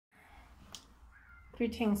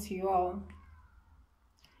Greetings to you all.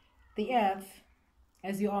 The earth,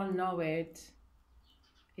 as you all know it,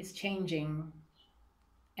 is changing,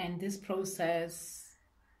 and this process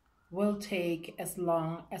will take as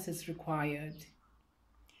long as is required.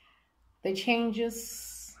 The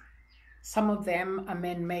changes, some of them are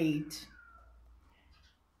man-made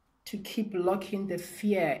to keep locking the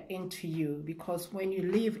fear into you, because when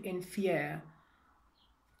you live in fear,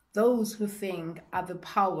 those who think other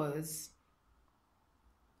powers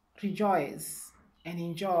rejoice and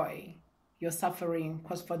enjoy your suffering,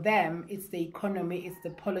 because for them it's the economy, it's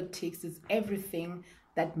the politics, it's everything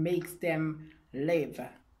that makes them live,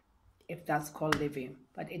 if that's called living.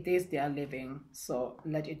 But it is their living, so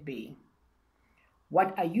let it be.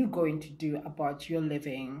 What are you going to do about your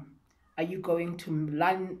living? Are you going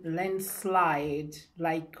to landslide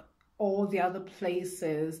like all the other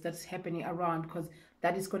places that's happening around? Because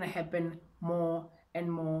that is going to happen more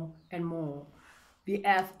and more and more. The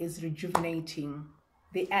earth is rejuvenating.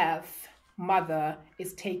 The earth mother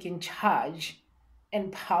is taking charge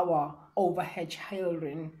and power over her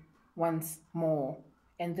children once more.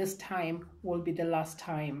 And this time will be the last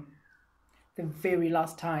time, the very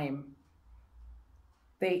last time.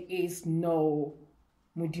 There is no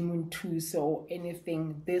Mudimuntuso or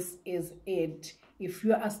anything. This is it. If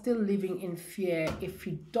you are still living in fear, if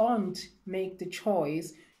you don't make the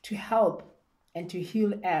choice to help and to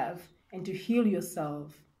heal earth and to heal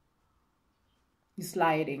yourself, you're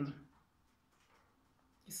sliding.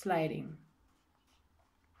 You're sliding.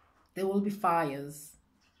 There will be fires.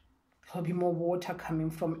 There will be more water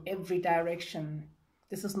coming from every direction.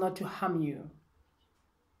 This is not to harm you.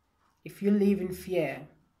 If you live in fear,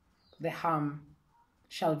 the harm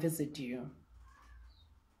shall visit you.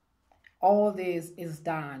 All this is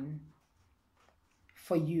done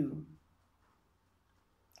for you.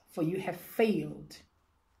 For you have failed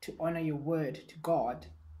to honor your word to God,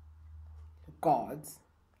 the gods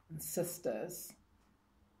and sisters,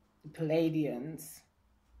 the Palladians,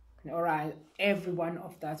 all right, every one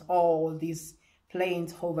of that, all these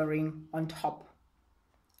planes hovering on top,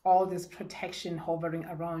 all this protection hovering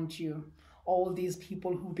around you, all these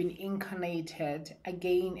people who've been incarnated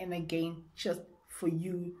again and again just for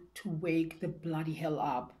you to wake the bloody hell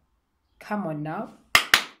up. Come on now,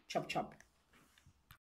 chop chop.